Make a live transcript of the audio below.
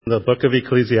the book of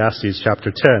Ecclesiastes,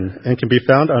 chapter 10, and can be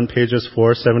found on pages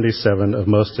 477 of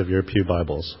most of your pew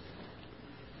Bibles.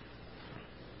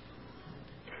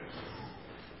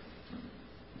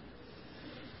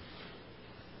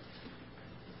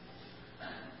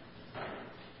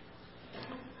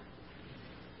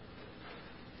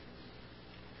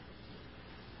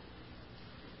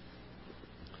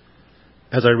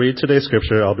 As I read today's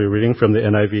scripture, I'll be reading from the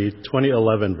NIV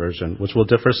 2011 version, which will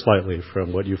differ slightly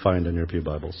from what you find in your pew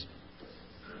Bibles.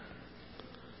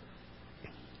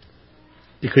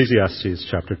 Ecclesiastes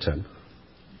chapter 10.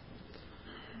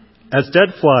 As dead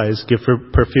flies give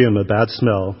perfume a bad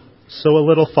smell, so a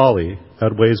little folly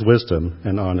outweighs wisdom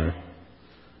and honor.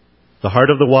 The heart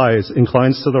of the wise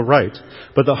inclines to the right,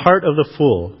 but the heart of the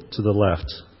fool to the left.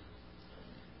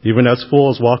 Even as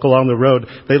fools walk along the road,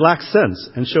 they lack sense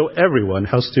and show everyone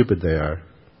how stupid they are.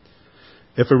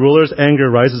 If a ruler's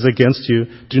anger rises against you,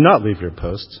 do not leave your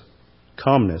post.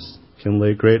 Calmness can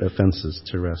lay great offenses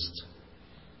to rest.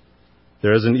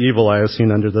 There is an evil I have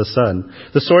seen under the sun,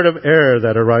 the sort of error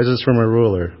that arises from a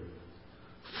ruler.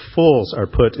 Fools are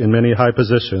put in many high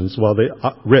positions, while the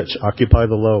rich occupy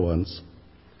the low ones.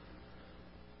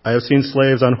 I have seen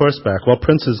slaves on horseback, while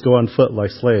princes go on foot like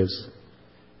slaves.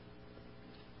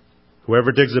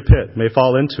 Whoever digs a pit may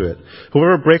fall into it.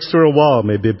 Whoever breaks through a wall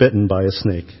may be bitten by a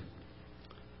snake.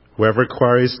 Whoever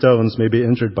quarries stones may be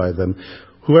injured by them.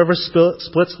 Whoever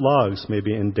splits logs may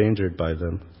be endangered by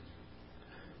them.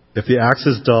 If the axe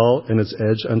is dull and its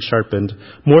edge unsharpened,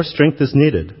 more strength is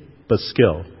needed, but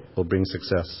skill will bring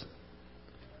success.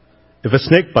 If a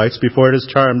snake bites before it is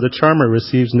charmed, the charmer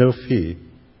receives no fee.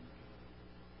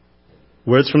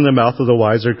 Words from the mouth of the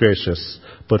wise are gracious,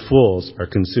 but fools are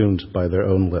consumed by their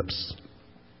own lips.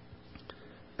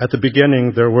 At the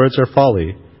beginning, their words are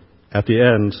folly. At the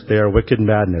end, they are wicked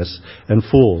madness, and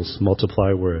fools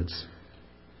multiply words.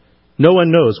 No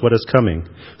one knows what is coming.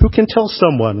 Who can tell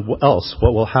someone else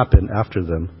what will happen after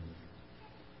them?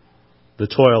 The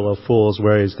toil of fools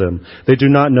wearies them. They do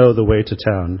not know the way to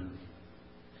town.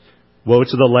 Woe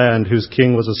to the land whose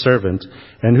king was a servant,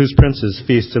 and whose princes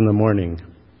feast in the morning.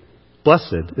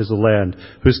 Blessed is the land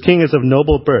whose king is of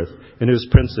noble birth, and whose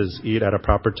princes eat at a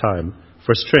proper time,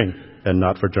 for strength and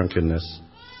not for drunkenness.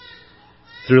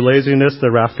 Through laziness the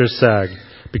rafters sag.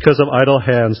 Because of idle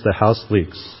hands the house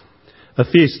leaks. A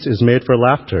feast is made for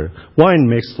laughter. Wine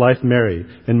makes life merry,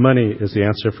 and money is the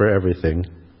answer for everything.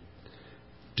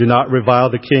 Do not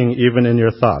revile the king even in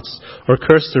your thoughts, or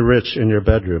curse the rich in your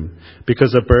bedroom,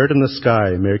 because a bird in the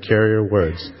sky may carry your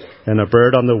words, and a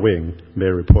bird on the wing may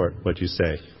report what you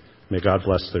say. May God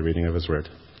bless the reading of his word.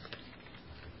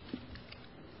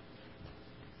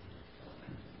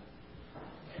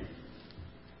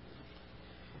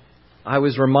 I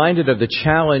was reminded of the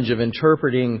challenge of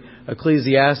interpreting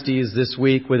Ecclesiastes this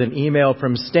week with an email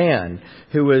from Stan,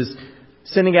 who was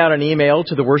sending out an email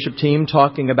to the worship team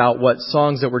talking about what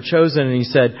songs that were chosen, and he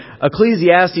said,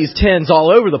 Ecclesiastes 10's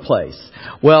all over the place.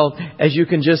 Well, as you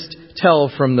can just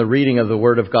tell from the reading of the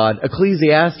Word of God,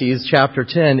 Ecclesiastes chapter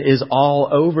 10 is all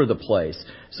over the place.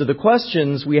 So the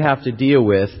questions we have to deal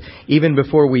with, even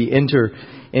before we enter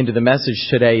into the message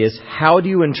today, is how do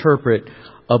you interpret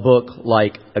a book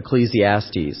like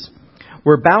Ecclesiastes?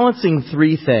 We're balancing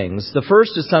three things. The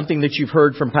first is something that you've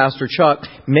heard from Pastor Chuck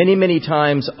many, many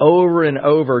times over and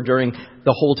over during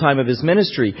the whole time of his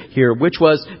ministry here, which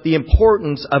was the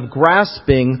importance of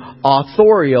grasping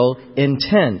authorial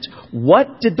intent.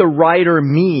 What did the writer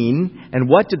mean, and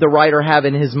what did the writer have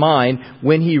in his mind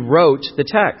when he wrote the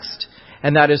text?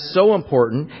 And that is so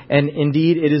important, and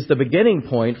indeed it is the beginning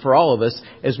point for all of us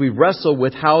as we wrestle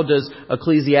with how does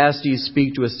Ecclesiastes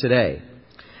speak to us today.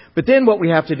 But then what we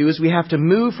have to do is we have to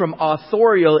move from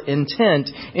authorial intent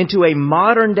into a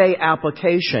modern day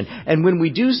application. And when we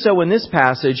do so in this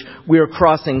passage, we are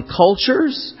crossing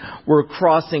cultures, we're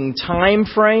crossing time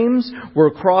frames,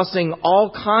 we're crossing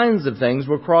all kinds of things.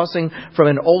 We're crossing from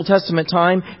an Old Testament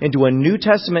time into a New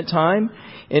Testament time,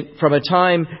 from a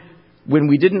time when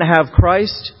we didn't have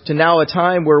Christ to now a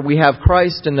time where we have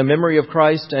Christ and the memory of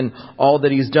Christ and all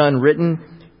that He's done written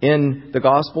in the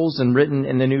Gospels and written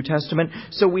in the New Testament.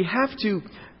 So we have to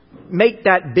make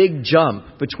that big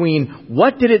jump between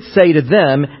what did it say to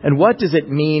them and what does it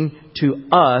mean to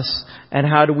us, and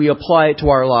how do we apply it to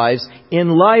our lives in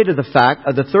light of the fact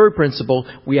of the third principle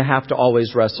we have to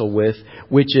always wrestle with,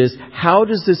 which is how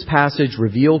does this passage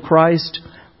reveal Christ,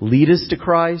 lead us to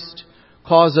Christ,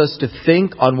 cause us to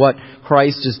think on what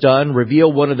Christ has done,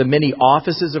 reveal one of the many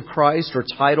offices of Christ or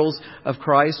titles of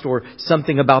Christ or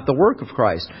something about the work of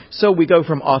Christ. So we go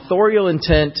from authorial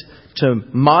intent to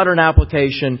modern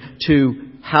application to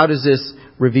how does this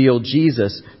reveal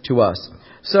Jesus to us.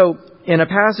 So in a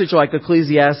passage like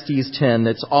Ecclesiastes 10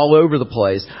 that's all over the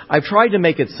place, I've tried to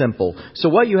make it simple. So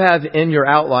what you have in your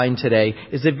outline today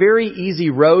is a very easy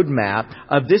roadmap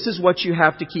of this is what you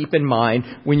have to keep in mind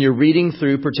when you're reading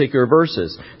through particular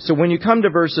verses. So when you come to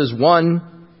verses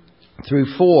 1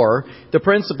 through 4, the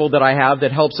principle that I have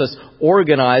that helps us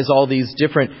organize all these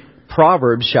different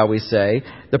proverbs, shall we say,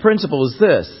 the principle is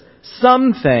this: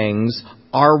 some things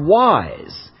are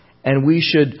wise, and we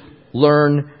should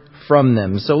learn from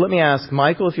them. So let me ask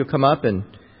Michael if you'll come up and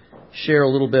share a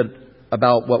little bit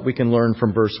about what we can learn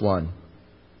from verse 1.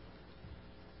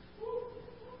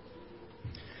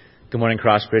 Good morning,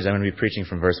 Crossbridge. I'm going to be preaching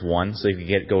from verse 1. So if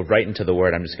you go right into the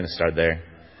Word, I'm just going to start there.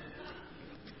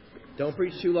 Don't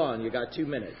preach too long. You got 2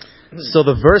 minutes. So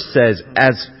the verse says,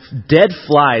 as dead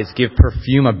flies give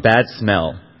perfume a bad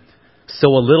smell, so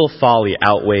a little folly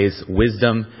outweighs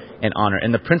wisdom and honor.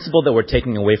 And the principle that we're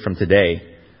taking away from today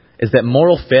is that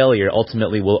moral failure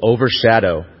ultimately will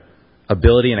overshadow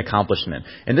ability and accomplishment.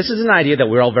 And this is an idea that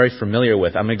we're all very familiar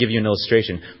with. I'm going to give you an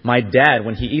illustration. My dad,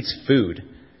 when he eats food,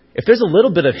 if there's a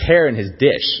little bit of hair in his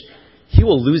dish, he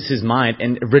will lose his mind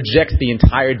and reject the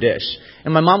entire dish.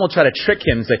 And my mom will try to trick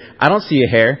him and say, I don't see a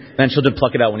hair. Then she'll just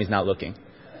pluck it out when he's not looking.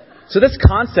 So this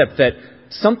concept that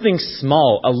something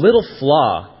small, a little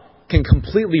flaw, can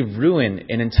completely ruin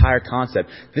an entire concept.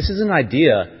 This is an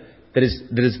idea that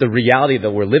is the reality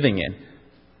that we're living in.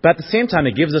 But at the same time,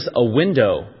 it gives us a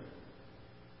window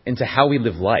into how we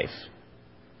live life.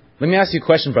 Let me ask you a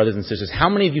question, brothers and sisters. How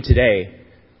many of you today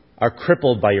are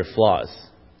crippled by your flaws?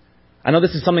 I know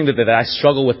this is something that I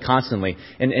struggle with constantly.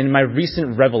 And in my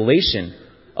recent revelation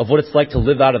of what it's like to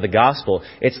live out of the gospel,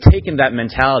 it's taken that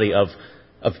mentality of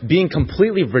being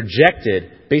completely rejected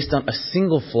based on a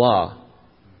single flaw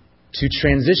to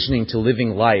transitioning to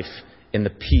living life in the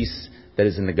peace that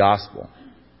is in the gospel.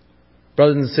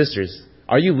 Brothers and sisters,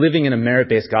 are you living in a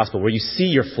merit-based gospel where you see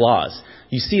your flaws,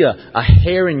 you see a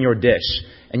hair in your dish,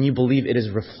 and you believe it is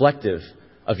reflective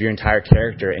of your entire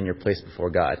character and your place before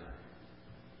God?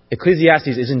 Ecclesiastes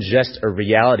isn't just a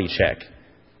reality check.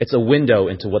 It's a window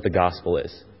into what the gospel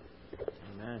is.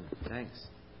 Amen. Thanks.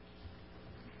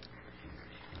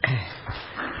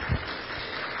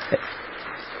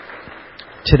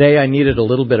 Today I needed a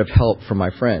little bit of help from my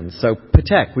friends. So,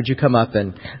 Patek, would you come up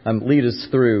and lead us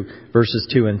through verses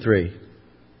 2 and 3?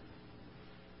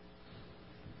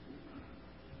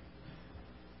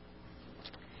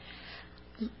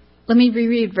 Let me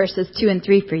reread verses 2 and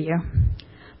 3 for you.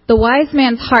 The wise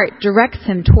man's heart directs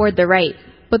him toward the right,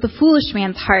 but the foolish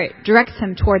man's heart directs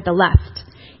him toward the left.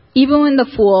 Even when the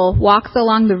fool walks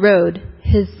along the road,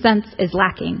 his sense is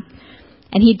lacking,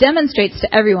 and he demonstrates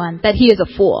to everyone that he is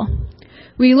a fool.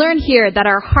 We learn here that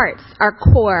our hearts, our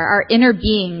core, our inner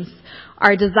beings,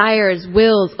 our desires,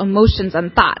 wills, emotions,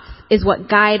 and thoughts is what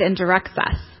guide and directs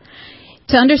us.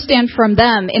 To understand from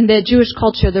them, in the Jewish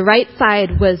culture, the right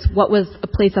side was what was a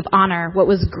place of honor, what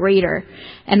was greater,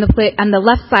 and the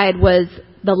left side was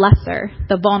the lesser,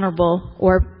 the vulnerable,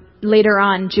 or later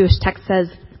on, Jewish text says,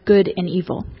 good and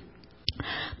evil.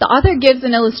 The author gives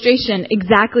an illustration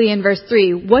exactly in verse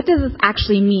 3. What does this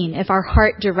actually mean if our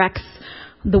heart directs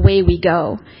the way we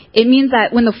go? It means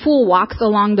that when the fool walks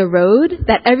along the road,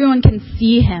 that everyone can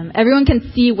see him. Everyone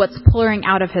can see what's pouring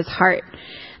out of his heart.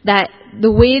 That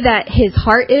the way that his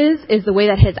heart is the way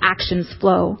that his actions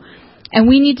flow. And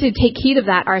we need to take heed of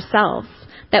that ourselves.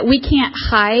 That we can't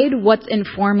hide what's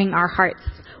informing our hearts.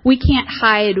 We can't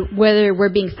hide whether we're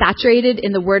being saturated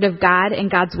in the Word of God and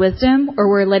God's wisdom, or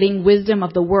we're letting wisdom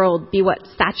of the world be what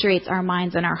saturates our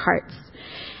minds and our hearts.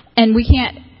 And we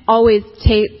can't always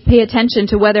pay attention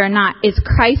to whether or not is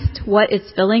Christ what is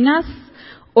filling us,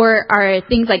 or are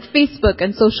things like Facebook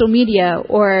and social media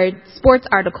or sports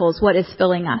articles what is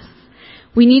filling us.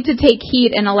 We need to take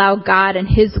heed and allow God and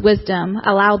His wisdom,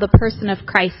 allow the person of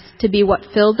Christ to be what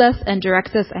fills us and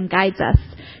directs us and guides us,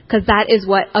 because that is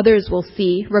what others will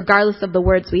see, regardless of the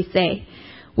words we say.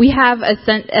 We have a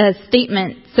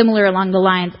statement similar along the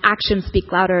lines, actions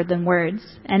speak louder than words.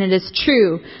 And it is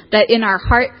true that in our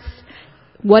hearts,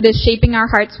 what is shaping our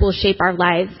hearts will shape our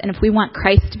lives. And if we want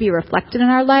Christ to be reflected in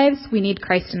our lives, we need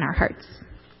Christ in our hearts.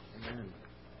 Amen.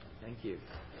 Thank you.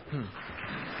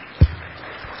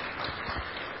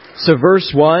 So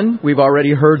verse 1, we've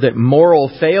already heard that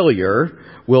moral failure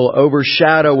will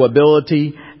overshadow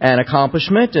ability and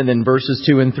accomplishment. And then verses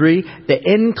 2 and 3, the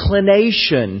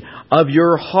inclination of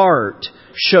your heart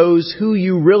shows who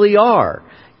you really are.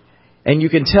 And you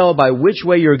can tell by which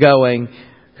way you're going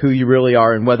who you really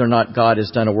are and whether or not God has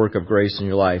done a work of grace in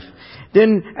your life.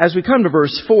 Then, as we come to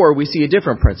verse 4, we see a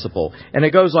different principle. And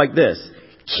it goes like this.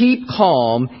 Keep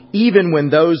calm even when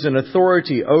those in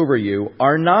authority over you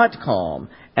are not calm,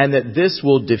 and that this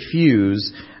will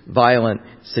diffuse violent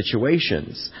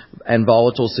situations and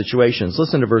volatile situations.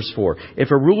 Listen to verse 4.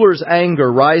 If a ruler's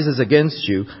anger rises against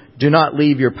you, do not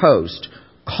leave your post.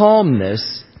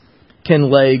 Calmness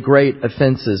can lay great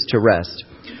offenses to rest.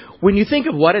 When you think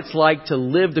of what it's like to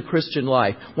live the Christian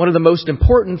life, one of the most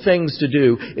important things to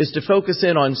do is to focus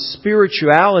in on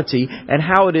spirituality and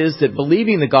how it is that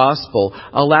believing the gospel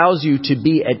allows you to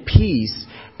be at peace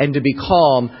and to be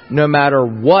calm no matter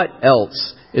what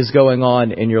else is going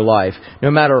on in your life. No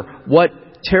matter what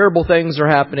terrible things are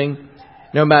happening,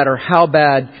 no matter how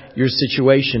bad your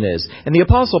situation is. And the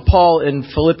Apostle Paul in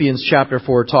Philippians chapter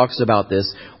 4 talks about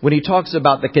this when he talks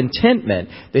about the contentment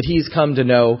that he's come to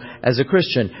know as a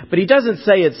Christian. But he doesn't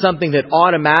say it's something that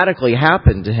automatically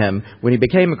happened to him when he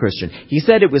became a Christian. He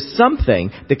said it was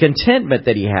something, the contentment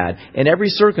that he had in every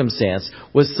circumstance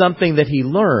was something that he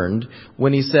learned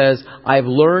when he says, I've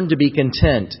learned to be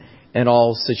content in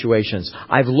all situations.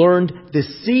 I've learned the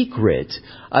secret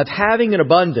of having an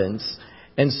abundance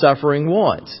and suffering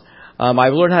want.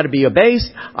 I've learned how to be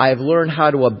abased. I've learned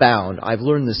how to abound. I've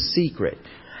learned the secret.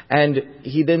 And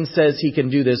he then says he can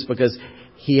do this because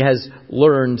he has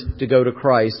learned to go to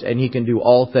Christ, and he can do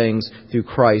all things through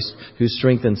Christ who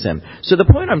strengthens him. So the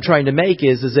point I'm trying to make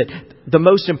is that the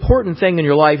most important thing in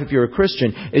your life if you're a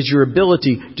Christian is your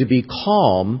ability to be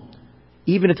calm,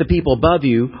 even if the people above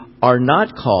you are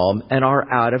not calm and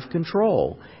are out of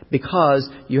control, because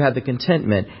you have the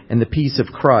contentment and the peace of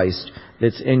Christ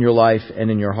that's in your life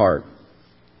and in your heart.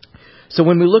 So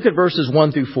when we look at verses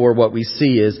 1 through 4, what we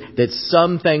see is that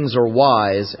some things are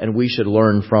wise and we should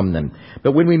learn from them.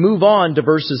 But when we move on to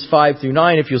verses 5 through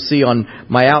 9, if you'll see on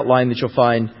my outline that you'll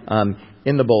find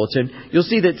in the bulletin, you'll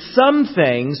see that some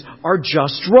things are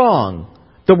just wrong.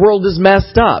 The world is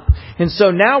messed up. And so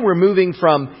now we're moving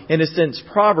from, in a sense,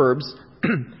 Proverbs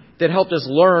that helped us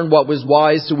learn what was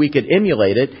wise so we could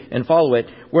emulate it and follow it.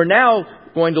 We're now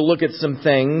going to look at some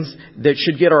things that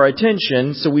should get our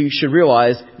attention, so we should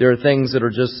realize there are things that are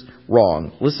just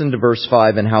wrong. Listen to verse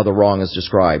 5 and how the wrong is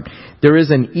described. There is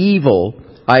an evil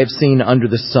I have seen under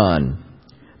the sun,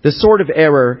 the sort of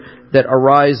error that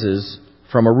arises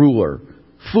from a ruler.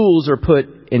 Fools are put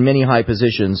in many high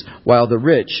positions, while the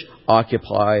rich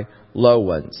occupy low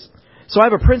ones. So I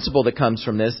have a principle that comes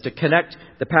from this to connect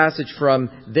the passage from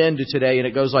then to today, and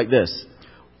it goes like this.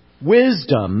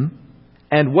 Wisdom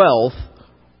and wealth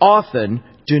often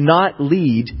do not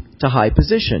lead to high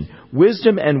position.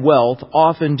 Wisdom and wealth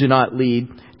often do not lead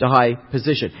to high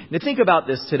position. Now think about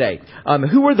this today.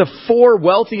 Who are the 4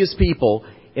 wealthiest people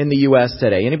in the U.S.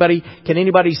 today? Can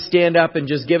anybody stand up and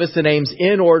just give us the names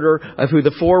in order of who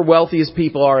the 4 wealthiest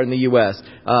people are in the U.S.?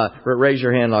 Raise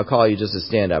your hand and I'll call you just to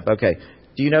stand up. Okay.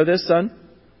 Do you know this, son?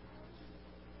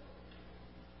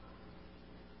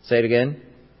 Say it again.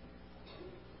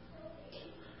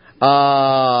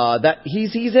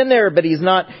 He's in there, but he's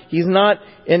not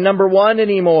in number 1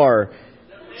 anymore.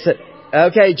 So,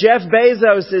 okay, Jeff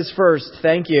Bezos is first.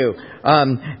 Thank you.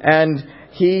 And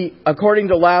he, according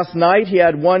to last night, he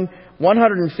had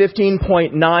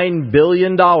 $115.9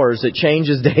 billion. It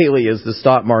changes daily as the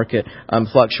stock market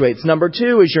fluctuates. Number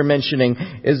 2, as you're mentioning,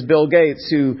 is Bill Gates,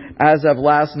 who, as of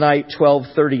last night,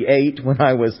 12:38, when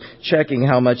I was checking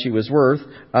how much he was worth,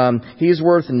 he's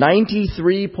worth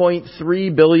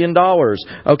 $93.3 billion.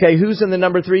 Okay, who's in the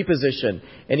number 3 position?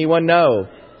 Anyone know?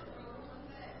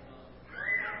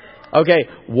 Okay,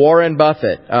 Warren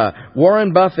Buffett.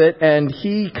 Warren Buffett, and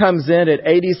he comes in at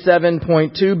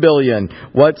 $87.2 billion.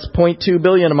 What's $0.2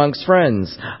 billion amongst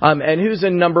friends? And who's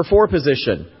in number 4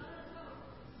 position?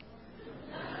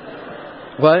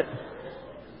 What?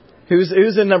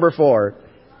 Who's in number 4?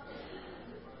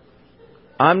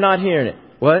 I'm not hearing it.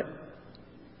 What?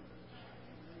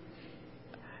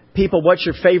 People, what's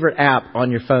your favorite app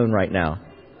on your phone right now?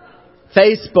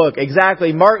 Facebook,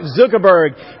 exactly. Mark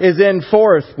Zuckerberg is in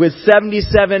 4th with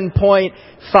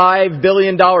 $77.5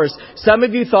 billion. Some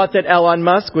of you thought that Elon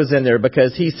Musk was in there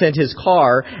because he sent his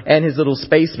car and his little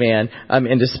spaceman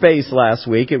into space last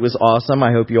week. It was awesome.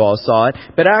 I hope you all saw it.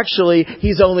 But actually,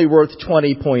 he's only worth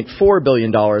 $20.4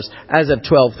 billion as of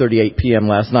 12:38 p.m.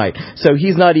 last night. So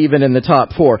he's not even in the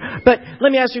top 4. But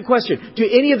let me ask you a question. Do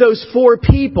any of those 4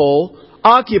 people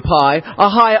occupy a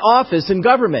high office in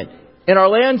government in our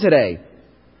land today?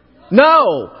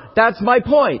 No, that's my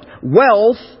point.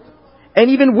 Wealth and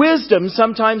even wisdom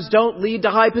sometimes don't lead to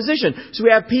high position. So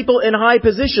we have people in high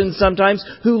positions sometimes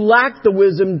who lack the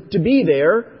wisdom to be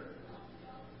there.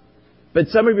 But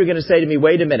some of you are going to say to me,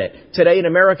 wait a minute. Today in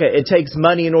America, it takes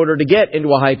money in order to get into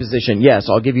a high position. Yes,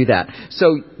 I'll give you that.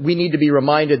 So we need to be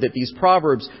reminded that these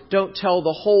Proverbs don't tell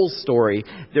the whole story.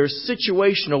 There's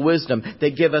situational wisdom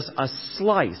that give us a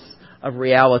slice of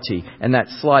reality. And that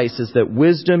slice is that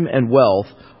wisdom and wealth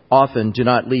often do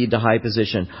not lead to high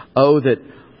position. Oh, that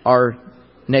our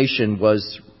nation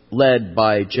was led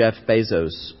by Jeff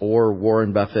Bezos or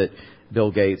Warren Buffett,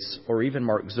 Bill Gates, or even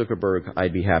Mark Zuckerberg,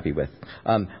 I'd be happy with.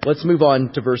 Let's move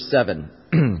on to verse 7.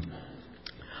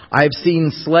 I have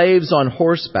seen slaves on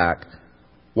horseback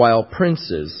while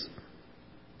princes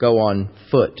go on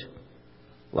foot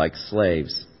like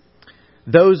slaves.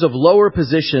 Those of lower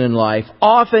position in life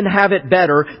often have it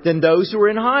better than those who are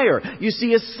in higher. You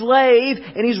see a slave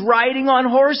and he's riding on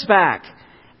horseback.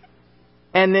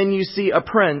 And then you see a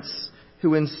prince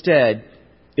who instead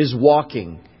is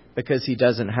walking because he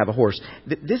doesn't have a horse.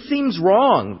 This seems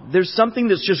wrong. There's something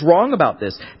that's just wrong about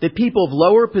this. That people of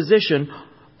lower position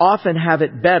often have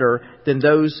it better than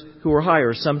those who are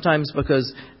higher. Sometimes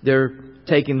because they're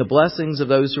taking the blessings of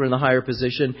those who are in the higher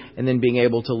position and then being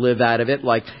able to live out of it.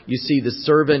 Like you see the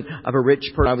servant of a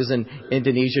rich person. I was in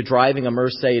Indonesia driving a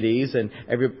Mercedes and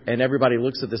everybody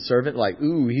looks at the servant like,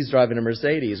 ooh, he's driving a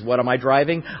Mercedes. What am I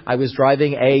driving? I was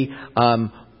driving a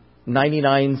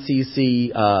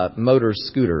 99cc motor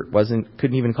scooter.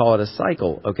 Couldn't even call it a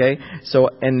cycle, okay? So,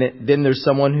 and then there's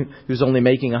someone who's only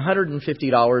making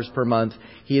 $150 per month.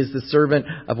 He is the servant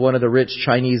of one of the rich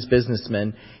Chinese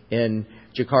businessmen in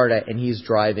Jakarta, and he's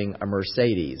driving a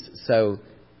Mercedes. So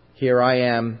here I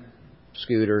am,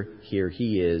 scooter, here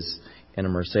he is in a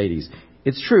Mercedes.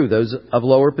 It's true, those of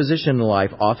lower position in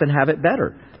life often have it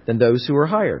better than those who are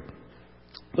higher.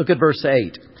 Look at verse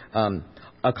 8.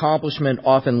 Accomplishment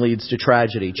often leads to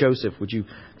tragedy. Joseph, would you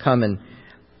come and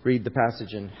read the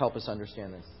passage and help us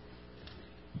understand this?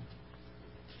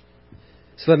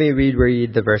 So let me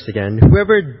read the verse again.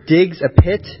 Whoever digs a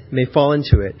pit may fall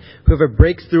into it. Whoever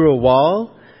breaks through a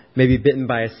wall may be bitten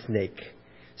by a snake.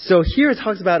 So here it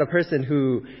talks about a person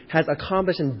who has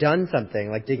accomplished and done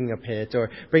something like digging a pit or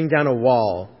bringing down a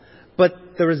wall.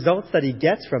 But the results that he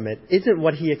gets from it isn't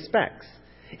what he expects.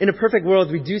 In a perfect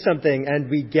world, we do something and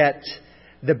we get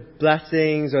the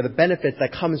blessings or the benefits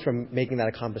that comes from making that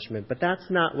accomplishment. But that's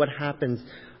not what happens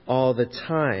all the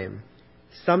time.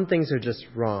 Some things are just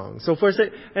wrong. So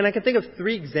and I can think of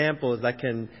 3 examples that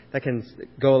can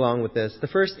go along with this. The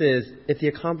first is if the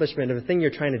accomplishment of the thing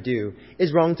you're trying to do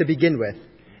is wrong to begin with,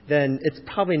 then it's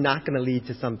probably not going to lead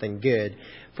to something good.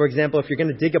 For example, if you're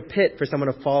going to dig a pit for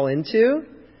someone to fall into,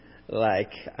 I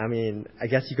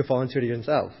guess you could fall into it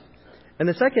yourself. And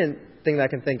the second thing that I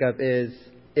can think of is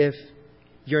if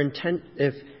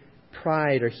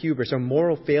pride or hubris or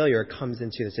moral failure comes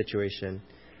into the situation.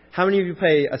 How many of you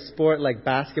play a sport like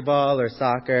basketball or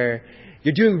soccer?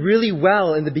 You're doing really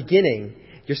well in the beginning.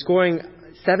 You're scoring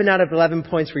 7 out of 11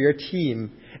 points for your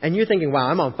team. And you're thinking, wow,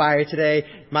 I'm on fire today.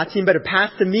 My team better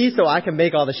pass to me so I can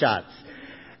make all the shots.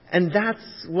 And that's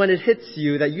when it hits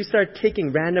you that you start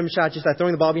taking random shots. You start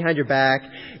throwing the ball behind your back.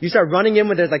 You start running in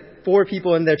when there's 4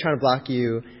 people in there trying to block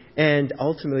you. And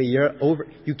ultimately,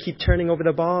 you keep turning over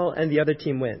the ball and the other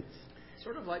team wins.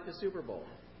 Sort of like the Super Bowl.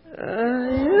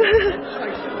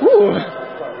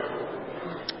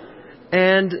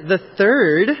 And the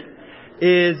third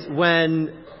is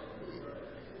when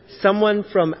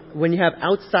you have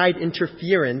outside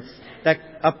interference that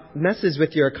messes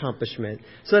with your accomplishment.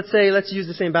 So let's use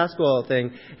the same basketball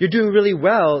thing. You're doing really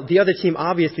well. The other team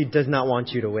obviously does not want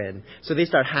you to win. So they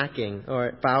start hacking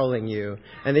or fouling you.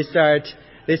 And they start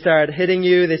hitting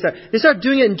you. They start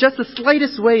doing it in just the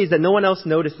slightest ways that no one else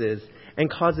notices and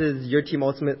causes your team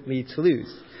ultimately to lose.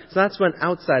 So that's when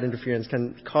outside interference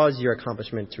can cause your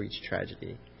accomplishment to reach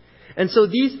tragedy. And so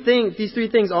these 3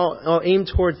 things all aim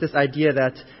towards this idea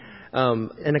that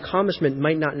an accomplishment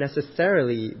might not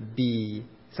necessarily be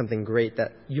something great,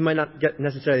 that you might not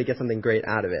necessarily get something great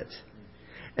out of it.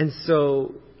 And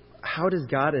so how does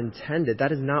God intend it?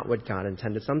 That is not what God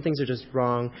intended. Some things are just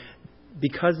wrong.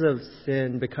 Because of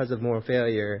sin, because of moral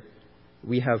failure,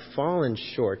 we have fallen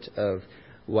short of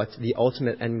what the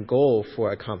ultimate end goal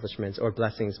for accomplishments or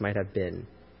blessings might have been.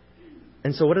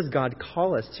 And so what does God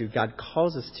call us to? God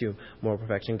calls us to moral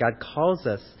perfection. God calls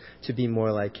us to be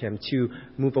more like Him, to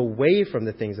move away from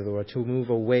the things of the world, to move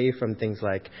away from things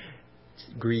like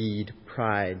greed,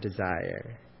 pride,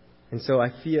 desire. And so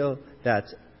I feel that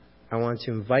I want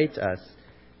to invite us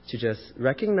to just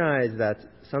recognize that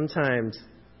sometimes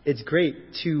it's great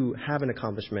to have an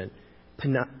accomplishment,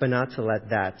 but not to let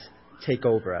that take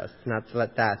over us, not to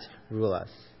let that rule us.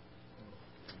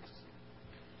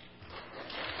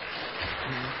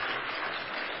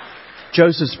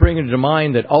 Joseph's bringing to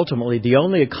mind that ultimately the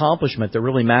only accomplishment that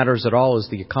really matters at all is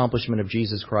the accomplishment of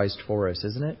Jesus Christ for us,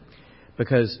 isn't it?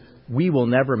 because we will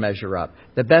never measure up.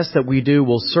 The best that we do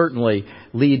will certainly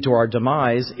lead to our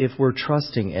demise if we're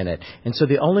trusting in it. And so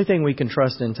the only thing we can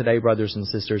trust in today, brothers and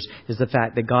sisters, is the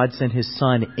fact that God sent His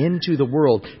Son into the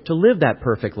world to live that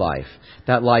perfect life,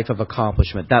 that life of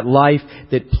accomplishment, that life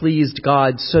that pleased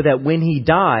God, so that when He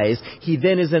dies, He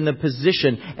then is in the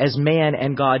position as man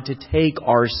and God to take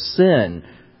our sin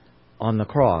on the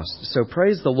cross. So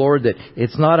praise the Lord that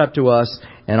it's not up to us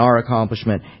and our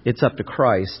accomplishment. It's up to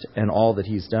Christ and all that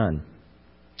He's done.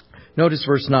 Notice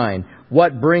verse 9.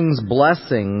 What brings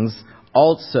blessings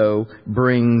also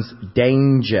brings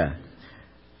danger.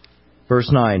 Verse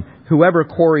 9. Whoever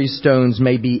quarries stones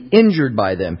may be injured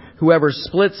by them. Whoever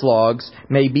splits logs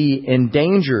may be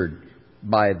endangered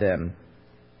by them.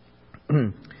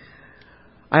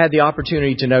 I had the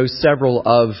opportunity to know several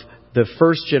of the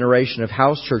first generation of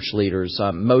house church leaders,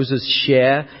 Moses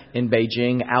Xie in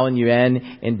Beijing, Alan Yuan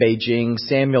in Beijing,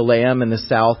 Samuel Lam in the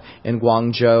south in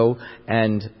Guangzhou,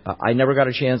 and I never got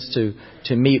a chance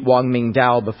to meet Wang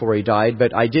Mingdao before he died,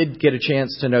 but I did get a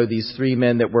chance to know these three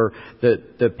men that were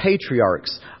the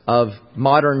patriarchs of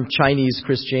modern Chinese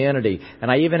Christianity.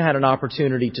 And I even had an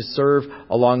opportunity to serve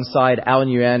alongside Alan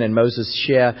Yuan and Moses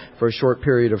Xie for a short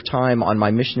period of time on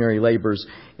my missionary labors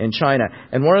in China.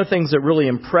 And one of the things that really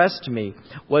impressed me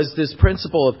was this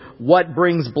principle of what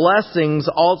brings blessings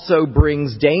also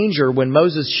brings danger. When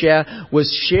Moses Xie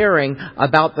was sharing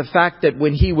about the fact that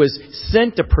when he was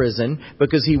sent to prison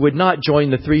because he would not join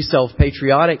the Three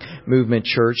Self-Patriotic Movement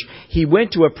Church, he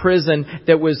went to a prison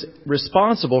that was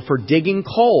responsible for digging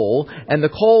coal, and the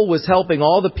coal was helping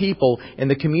all the people in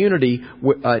the community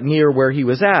near where he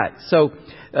was at. So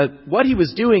what he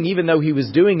was doing, even though he was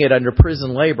doing it under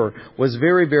prison labor, was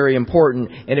very, very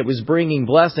important, and it was bringing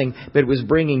blessing, but it was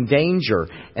bringing danger.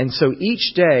 And so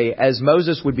each day, as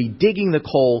Moses would be digging the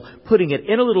coal, putting it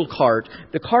in a little cart,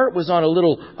 the cart was on a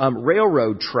little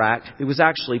railroad track. It was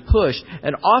actually pushed,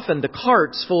 and often the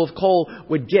carts full of coal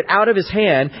would get out of his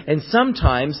hand, and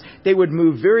sometimes they would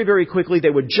move very, very quickly. They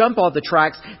would jump off the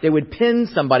tracks, they would pin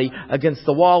somebody against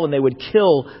the wall, and they would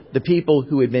kill the people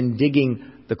who had been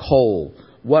digging the coal.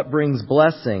 What brings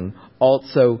blessing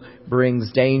also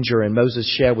brings danger. And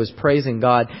Moses Xie was praising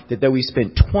God that though he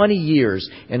spent 20 years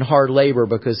in hard labor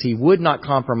because he would not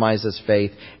compromise his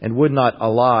faith and would not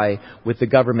ally with the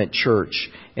government church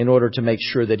in order to make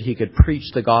sure that he could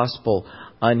preach the gospel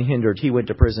unhindered. He went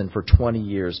to prison for 20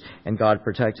 years and God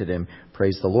protected him.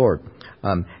 Praise the Lord.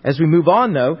 As we move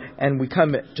on, though, and we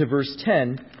come to verse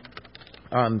 10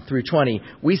 through 20,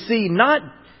 we see not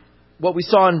what we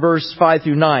saw in verse 5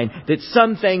 through 9, that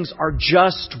some things are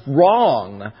just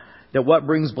wrong, that what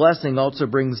brings blessing also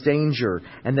brings danger,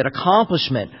 and that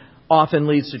accomplishment often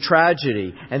leads to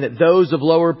tragedy, and that those of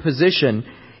lower position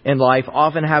in life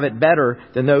often have it better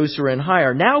than those who are in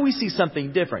higher. Now we see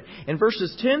something different. In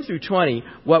verses 10 through 20,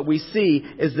 what we see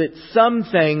is that some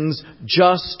things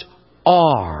just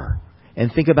are.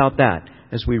 And think about that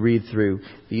as we read through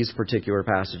these particular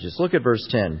passages. Look at verse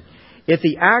 10. If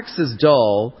the axe is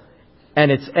dull and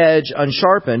its edge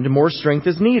unsharpened, more strength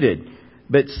is needed.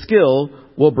 But skill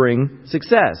will bring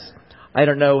success. I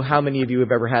don't know how many of you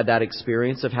have ever had that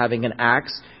experience of having an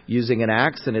axe, using an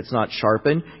axe, and it's not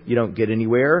sharpened. You don't get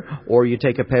anywhere. Or you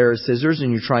take a pair of scissors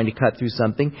and you're trying to cut through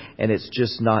something and it's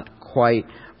just not quite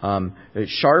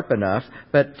sharp enough.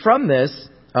 But from this,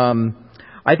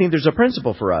 I think there's a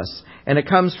principle for us. And it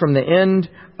comes from the end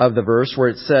of the verse where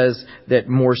it says that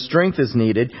more strength is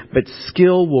needed, but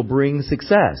skill will bring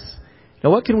success. Now,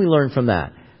 what can we learn from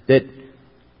that? That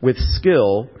with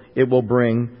skill, it will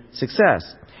bring success.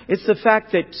 It's the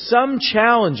fact that some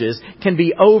challenges can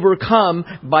be overcome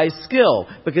by skill.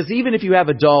 Because even if you have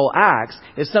a dull axe,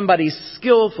 if somebody's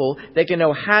skillful, they can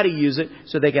know how to use it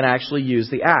so they can actually use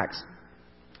the axe.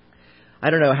 I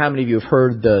don't know how many of you have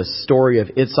heard the story of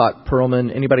Itzhak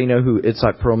Perlman. Anybody know who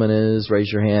Itzhak Perlman is?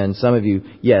 Raise your hand. Some of you,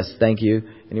 yes, thank you.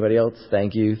 Anybody else?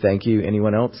 Thank you. Thank you.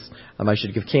 Anyone else? I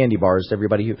should give candy bars to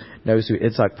everybody who knows who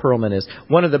Itzhak Perlman is.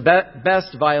 One of the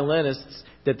best violinists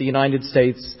that the United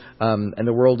States and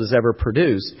the world has ever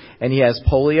produced. And he has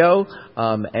polio,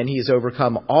 and he's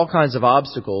overcome all kinds of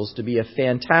obstacles to be a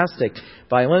fantastic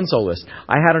violin soloist.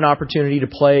 I had an opportunity to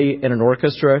play in an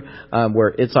orchestra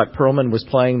where Itzhak Perlman was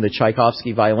playing the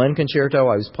Tchaikovsky Violin Concerto.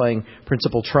 I was playing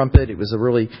principal trumpet. It was a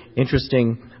really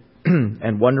interesting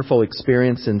and wonderful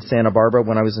experience in Santa Barbara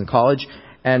when I was in college.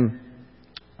 And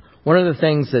one of the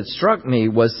things that struck me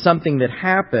was something that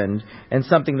happened and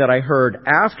something that I heard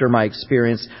after my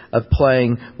experience of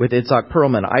playing with Itzhak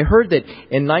Perlman. I heard that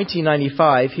in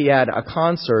 1995 he had a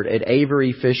concert at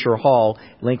Avery Fisher Hall,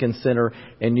 Lincoln Center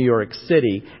in New York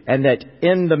City, and that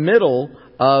in the middle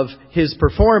of his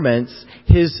performance,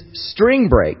 his string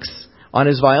breaks on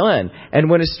his violin. And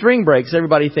when his string breaks,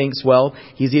 everybody thinks, well,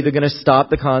 he's either going to stop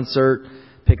the concert,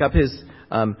 pick up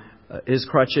his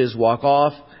crutches, walk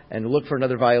off, and look for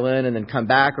another violin and then come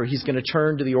back, or he's going to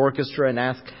turn to the orchestra and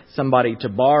ask somebody to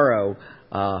borrow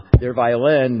their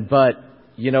violin. But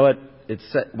you know what?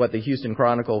 It's what the Houston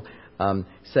Chronicle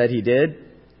said he did.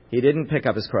 He didn't pick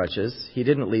up his crutches. He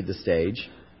didn't leave the stage.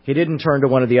 He didn't turn to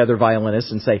one of the other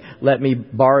violinists and say, let me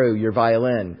borrow your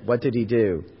violin. What did he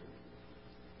do?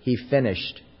 He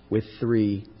finished with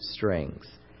 3 strings.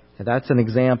 Now, that's an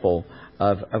example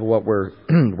of what we're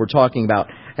talking about.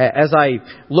 As I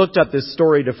looked up this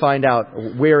story to find out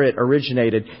where it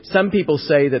originated, some people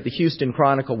say that the Houston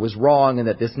Chronicle was wrong and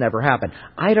that this never happened.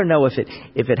 I don't know if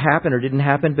it happened or didn't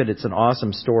happen, but it's an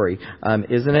awesome story,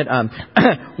 isn't it?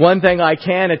 One thing I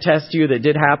can attest to you that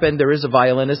did happen, there is a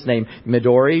violinist named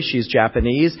Midori. She's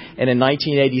Japanese. And in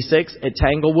 1986 at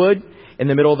Tanglewood, in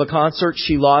the middle of a concert,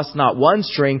 she lost not 1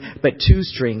 string, but 2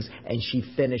 strings, and she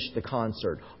finished the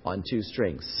concert on 2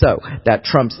 strings. So, that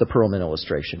trumps the Perlman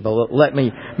illustration. But let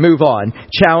me move on.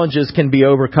 Challenges can be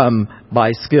overcome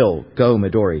by skill. Go,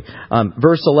 Midori.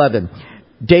 Verse 11.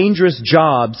 Dangerous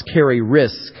jobs carry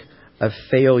risk of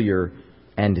failure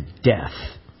and death.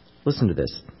 Listen to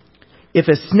this. If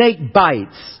a snake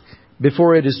bites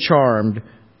before it is charmed,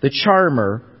 the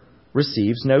charmer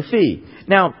receives no fee.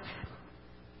 Now,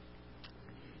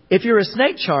 if you're a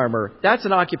snake charmer, that's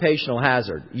an occupational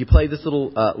hazard. You play this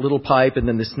little pipe, and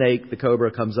then the snake, the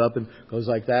cobra, comes up and goes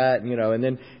like that, and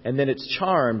then it's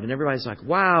charmed, and everybody's like,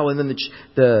 wow. And then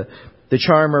the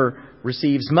charmer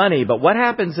receives money. But what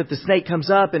happens if the snake comes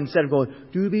up and instead of going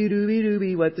doobie doobie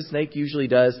doobie, what the snake usually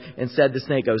does, instead the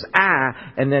snake goes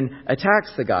and then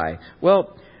attacks the guy?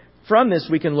 Well, from this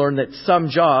we can learn that some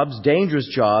jobs, dangerous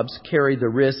jobs, carry the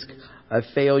risk of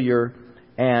failure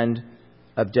and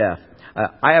of death.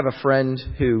 I have a friend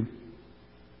who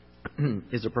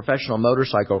is a professional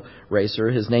motorcycle racer.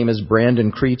 His name is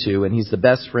Brandon Cretu, and he's the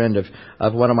best friend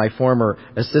of one of my former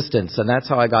assistants. And that's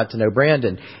how I got to know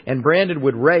Brandon. And Brandon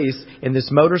would race in this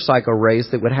motorcycle race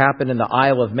that would happen in the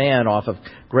Isle of Man off of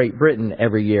Great Britain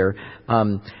every year.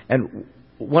 And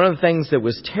one of the things that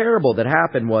was terrible that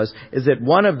happened is that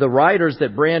one of the riders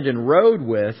that Brandon rode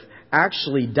with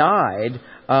actually died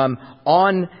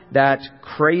on that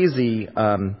crazy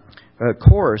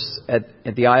course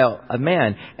at the Isle of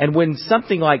Man. And when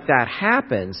something like that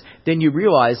happens, then you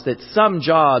realize that some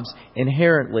jobs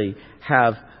inherently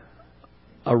have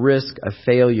a risk of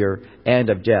failure and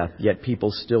of death, yet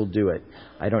people still do it.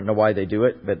 I don't know why they do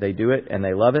it, but they do it and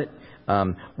they love it.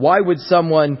 Why would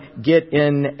someone get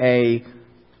in a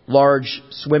large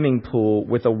swimming pool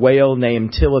with a whale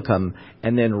named Tilikum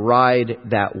and then ride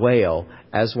that whale,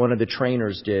 as one of the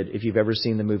trainers did, if you've ever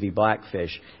seen the movie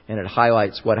Blackfish, and it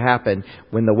highlights what happened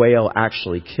when the whale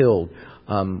actually killed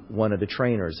one of the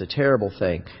trainers. A terrible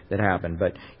thing that happened.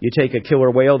 But you take a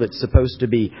killer whale that's supposed to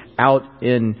be out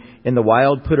in the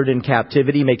wild, put it in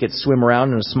captivity, make it swim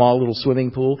around in a small little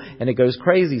swimming pool, and it goes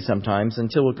crazy sometimes. And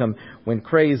Tilikum went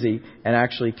crazy and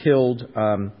actually killed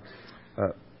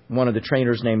one of the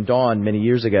trainers named Dawn many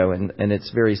years ago, and it's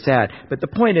very sad. But the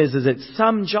point is that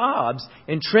some jobs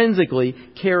intrinsically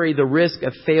carry the risk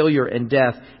of failure and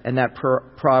death, and that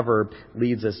proverb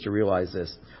leads us to realize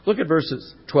this. Look at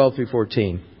verses 12 through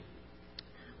 14.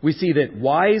 We see that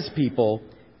wise people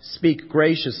speak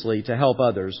graciously to help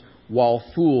others, while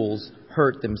fools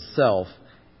hurt themselves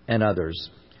and others.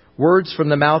 Words from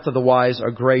the mouth of the wise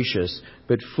are gracious,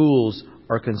 but fools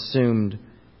are consumed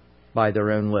by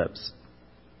their own lips.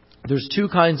 There's 2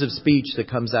 kinds of speech that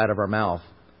comes out of our mouth.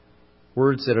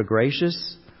 Words that are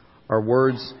gracious are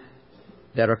words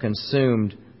that are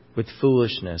consumed with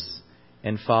foolishness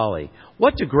and folly.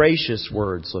 What do gracious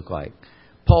words look like?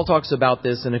 Paul talks about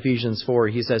this in Ephesians 4.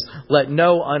 He says, let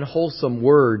no unwholesome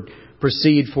word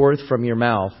proceed forth from your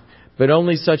mouth, but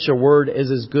only such a word as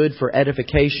is good for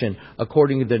edification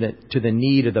according to the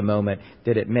need of the moment,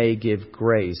 that it may give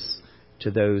grace to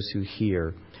those who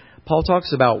hear. Paul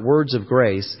talks about words of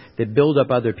grace that build up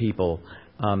other people.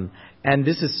 And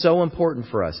this is so important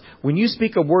for us. When you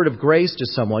speak a word of grace to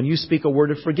someone, you speak a word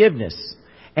of forgiveness.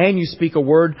 And you speak a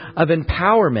word of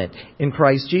empowerment in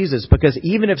Christ Jesus. Because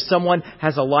even if someone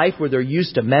has a life where they're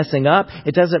used to messing up,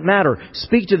 it doesn't matter.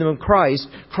 Speak to them of Christ.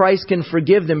 Christ can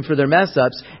forgive them for their mess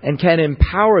ups and can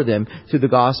empower them through the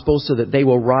gospel so that they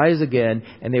will rise again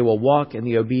and they will walk in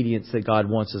the obedience that God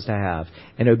wants us to have.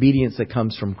 An obedience that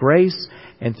comes from grace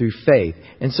and through faith.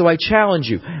 And so I challenge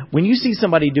you, when you see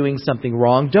somebody doing something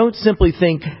wrong, don't simply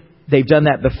think they've done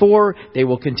that before, they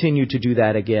will continue to do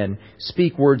that again.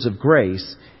 Speak words of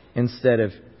grace instead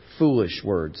of foolish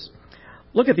words.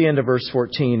 look at the end of verse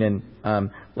 14,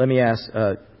 and let me ask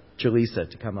Jaleesa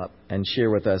to come up and share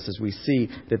with us as we see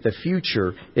that the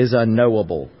future is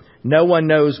unknowable. No one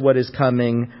knows what is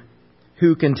coming.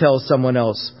 Who can tell someone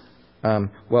else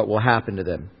what will happen to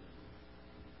them?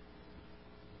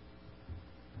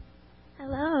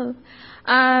 Hello.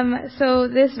 So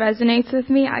this resonates with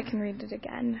me. I can read it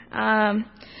again.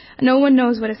 No one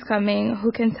knows what is coming.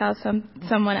 Who can tell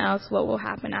someone else what will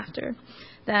happen after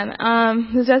them?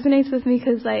 This resonates with me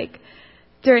because,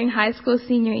 during high school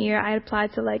senior year, I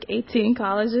applied to 18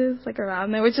 colleges,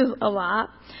 around there, which is a lot.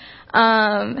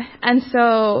 And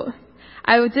so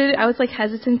I was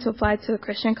hesitant to apply to a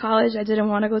Christian college. I didn't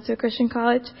want to go to a Christian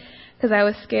college because I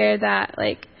was scared that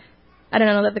I don't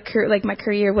know, that my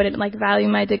career wouldn't value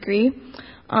my degree.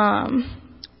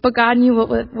 But God knew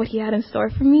what He had in store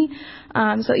for me.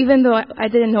 So even though I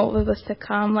didn't know what was to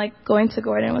come, going to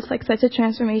Gordon was such a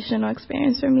transformational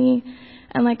experience for me.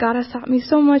 And God has taught me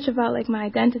so much about my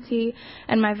identity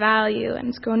and my value, and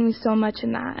it's grown me so much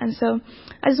in that. And so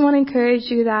I just want to encourage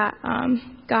you that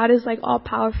God is all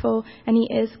powerful, and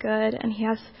He is good, and He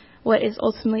has what is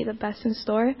ultimately the best in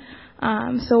store.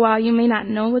 So while you may not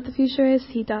know what the future is,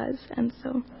 He does, and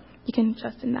so you can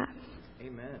trust in that.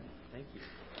 Amen. Thank you.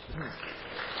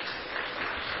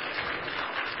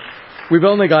 We've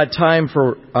only got time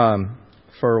for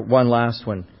one last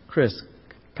one. Chris,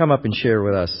 come up and share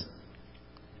with us.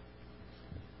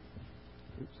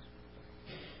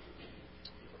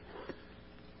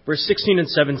 Verse 16 and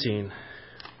 17.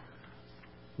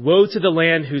 Woe to the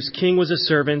land whose king was a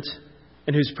servant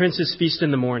and whose princes feast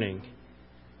in the morning.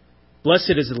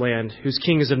 Blessed is the land whose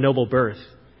king is of noble birth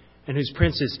and whose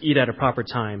princes eat at a proper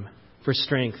time for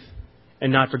strength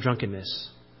and not for drunkenness.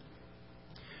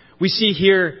 We see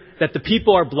here that the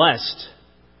people are blessed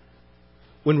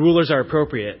when rulers are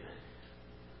appropriate.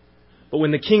 But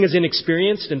when the king is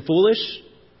inexperienced and foolish,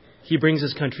 he brings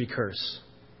his country curse.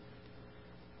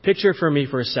 Picture for me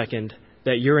for a second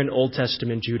that you're in Old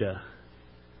Testament Judah.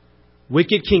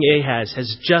 Wicked King Ahaz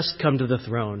has just come to the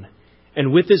throne,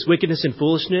 and with his wickedness and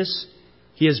foolishness,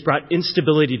 he has brought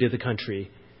instability to the country,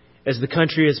 as the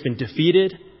country has been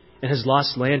defeated and has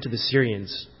lost land to the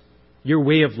Syrians. Your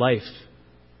way of life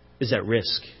is at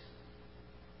risk.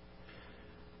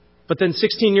 But then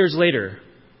 16 years later,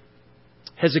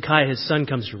 Hezekiah, his son,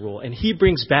 comes to rule, and he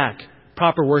brings back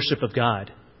proper worship of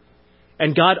God.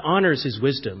 And God honors his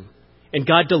wisdom, and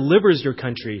God delivers your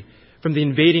country from the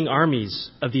invading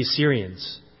armies of the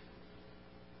Assyrians.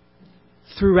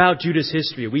 Throughout Judah's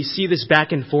history, we see this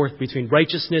back and forth between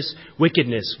righteousness,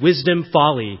 wickedness, wisdom,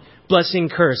 folly, blessing,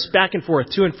 curse, back and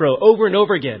forth, to and fro, over and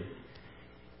over again.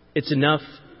 It's enough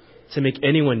to make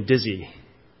anyone dizzy.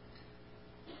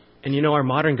 And our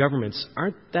modern governments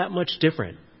aren't that much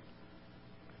different.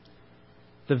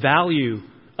 The value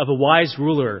of a wise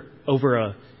ruler over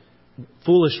a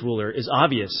foolish ruler is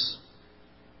obvious.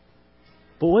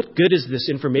 But what good is this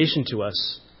information to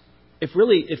us if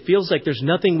really it feels like there's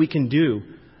nothing we can do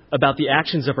about the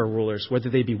actions of our rulers, whether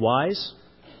they be wise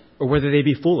or whether they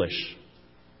be foolish?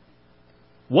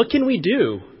 What can we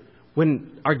do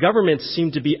when our governments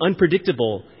seem to be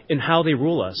unpredictable in how they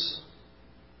rule us?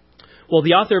 Well,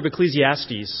 the author of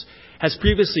Ecclesiastes has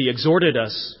previously exhorted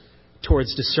us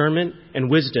towards discernment and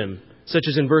wisdom, such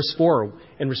as in verse 4,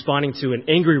 in responding to an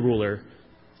angry ruler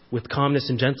with calmness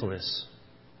and gentleness.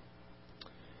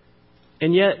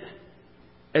 And yet,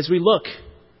 as we look,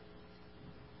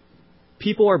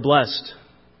 people are blessed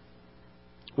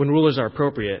when rulers are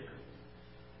appropriate.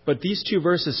 But these two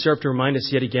verses serve to remind us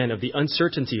yet again of the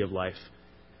uncertainty of life,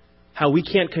 how we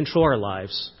can't control our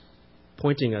lives,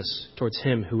 pointing us towards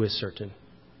Him who is certain.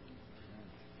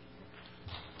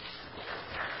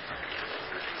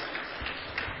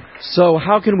 So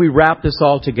how can we wrap this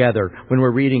all together when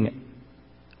we're reading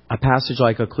a passage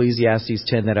like Ecclesiastes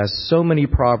 10 that has so many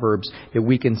proverbs that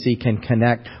we can see can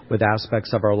connect with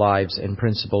aspects of our lives and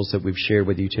principles that we've shared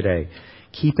with you today?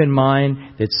 Keep in mind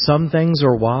that some things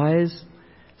are wise,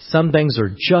 some things are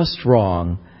just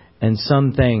wrong, and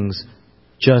some things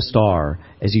just are,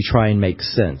 as you try and make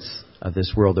sense of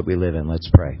this world that we live in. Let's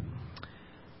pray.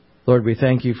 Lord, we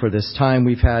thank you for this time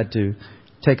we've had to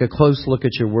take a close look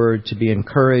at your word, to be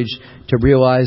encouraged, to realize